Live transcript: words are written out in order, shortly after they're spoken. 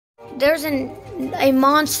there's a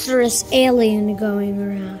monstrous alien going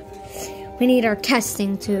around. We need our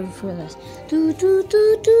testing tube for this.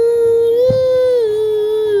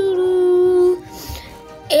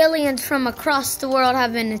 Aliens from across the world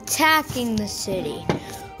have been attacking the city.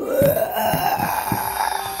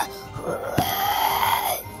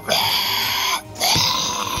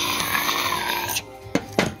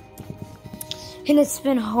 And it's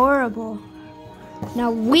been horrible. Now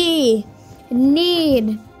we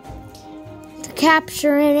need to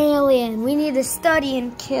capture an alien. We need to study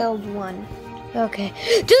and kill one. Okay.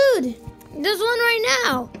 Dude! There's one right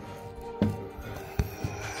now!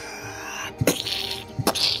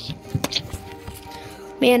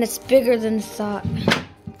 Man, it's bigger than I thought.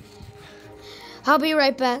 I'll be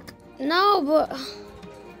right back. No, but...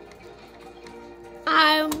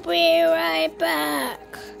 I'll be right back.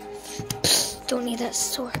 Don't need that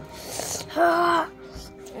sword.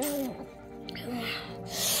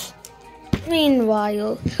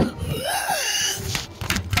 Meanwhile...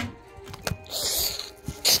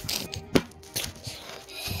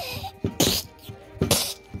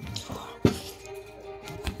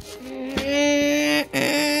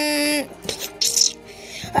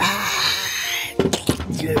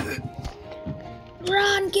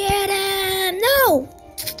 Run, get him! No!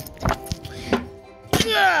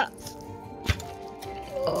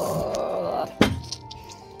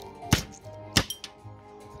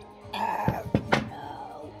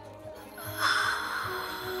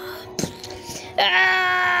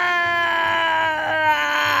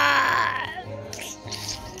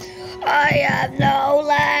 I have no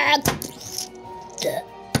legs.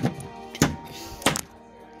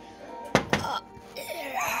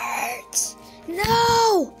 It hurts.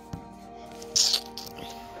 No!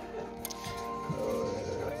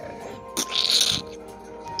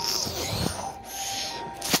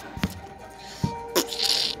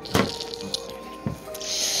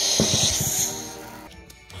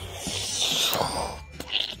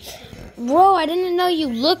 Bro, I didn't know you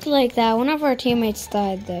looked like that. One of our teammates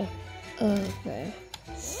died though. Okay.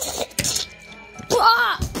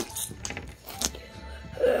 Ah!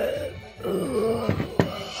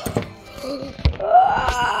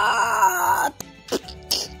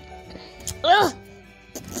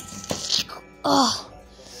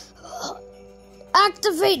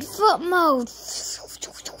 Activate foot mode.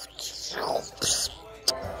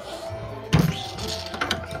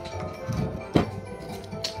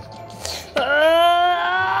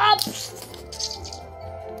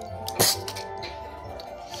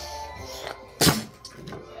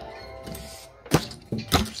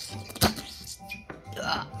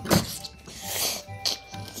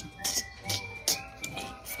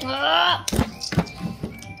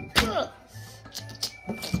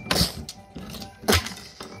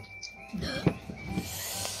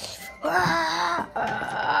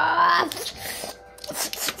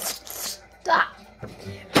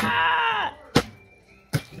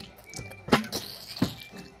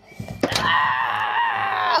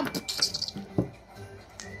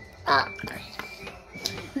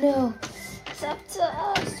 No, it's up to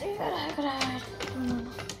us. You gotta hide.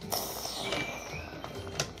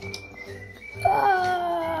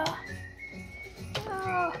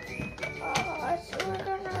 I see we're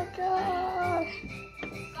gonna die.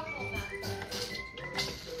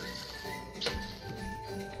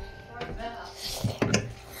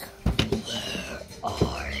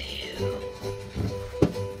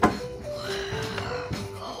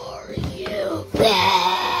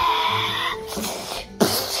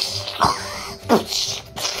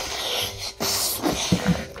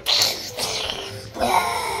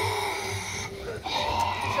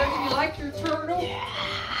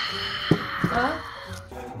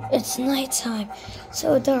 It's nighttime,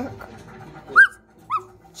 so dark.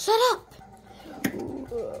 Shut up!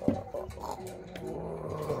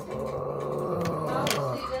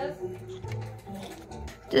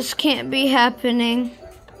 This can't be happening.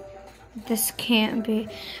 This can't be.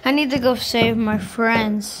 I need to go save my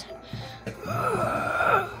friends.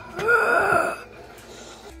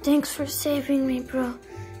 Thanks for saving me, bro.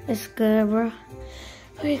 It's good, bro.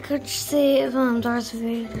 We could save Darth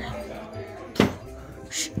Vader.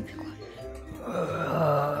 Shh, be quiet.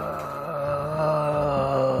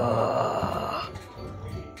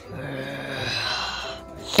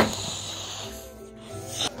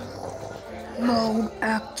 Mode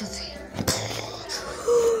activate.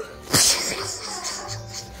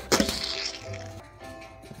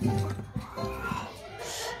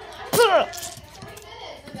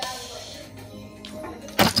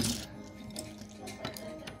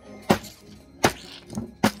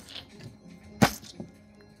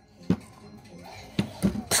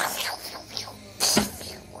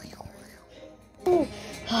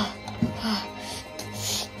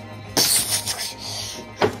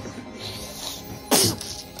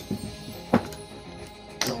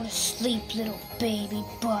 little baby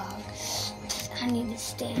bug. I need to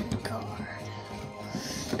stand guard.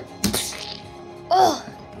 Oh!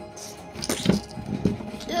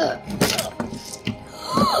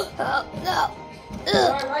 Oh, no! I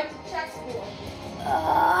like to check school.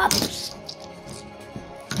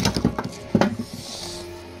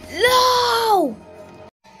 No!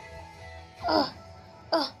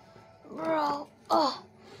 Bro. I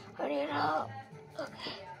need help.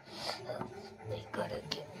 Okay. We gotta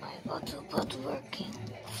get my autobot working.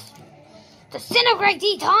 Disintegrate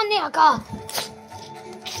the Tonyaka!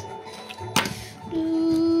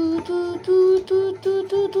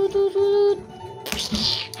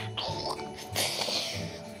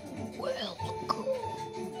 Welcome,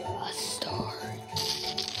 bastard.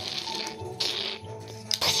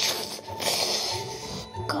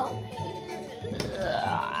 Come here.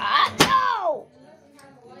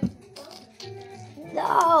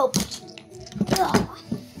 No! No!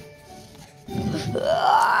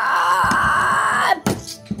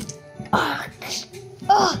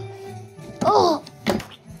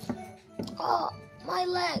 My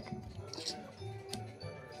leg.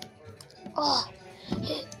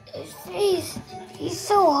 His face. He's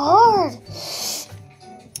so hard.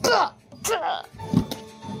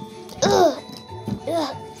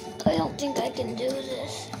 I don't think I can do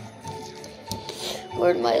this.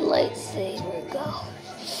 Where'd my lightsaber go?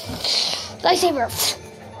 Lightsaber!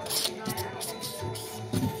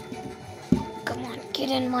 Come on, get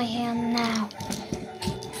in my hand now.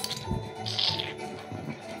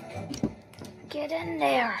 Get in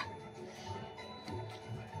there.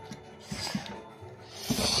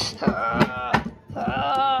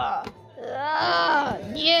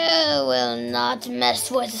 You will not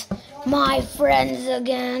mess with my friends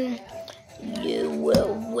again. You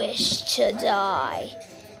will wish to die.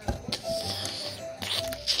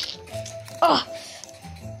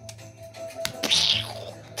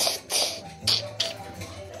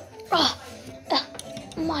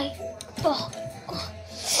 My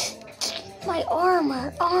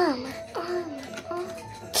armor.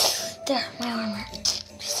 There, my armor.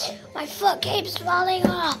 My foot keeps falling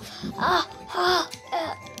off.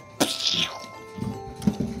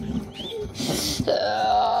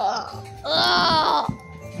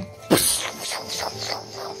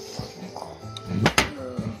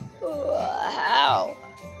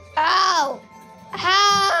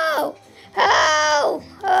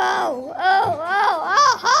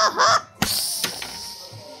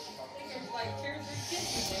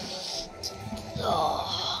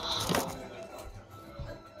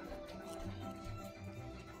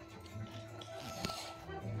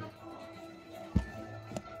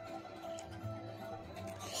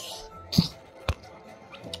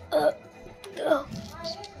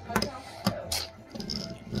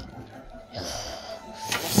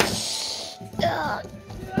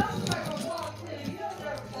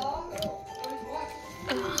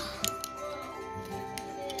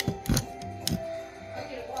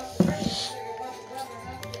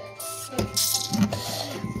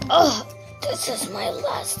 This is my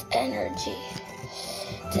last energy.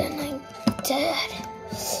 Then I'm dead.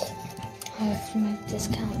 I have to make this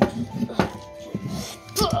count.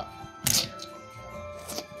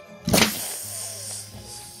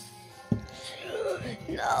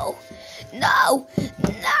 No,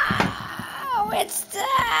 it's dead.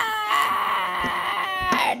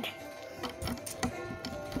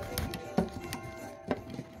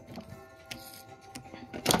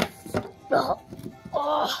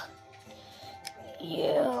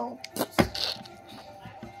 You.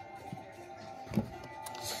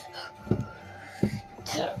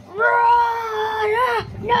 Run!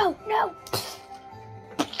 No.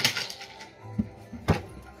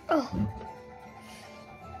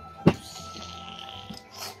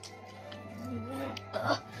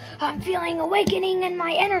 I'm feeling awakening in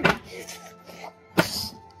my energy.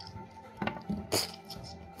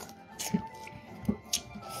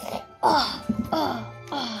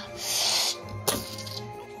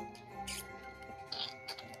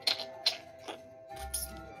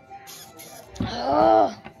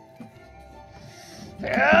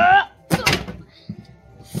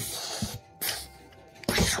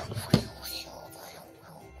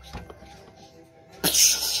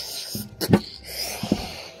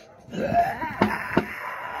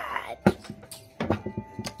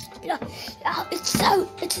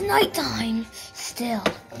 It's nighttime still.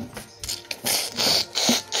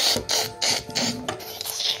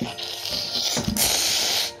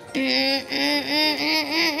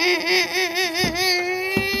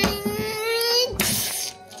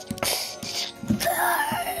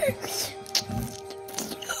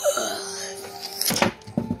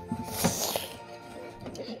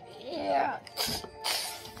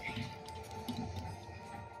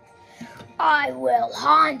 I will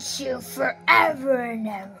haunt you forever and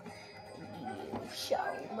ever. You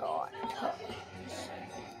shall not touch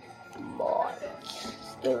my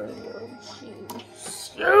sternum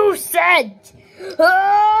shoes. You said!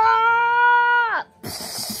 Ah!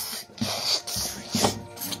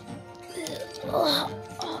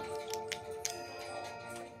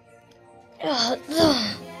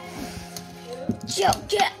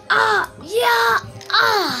 Choke it up! Yeah!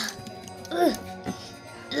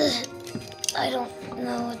 I don't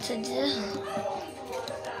know what to do.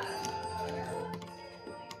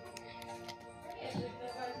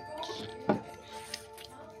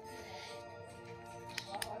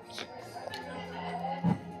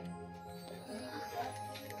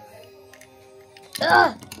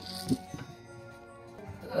 Ugh!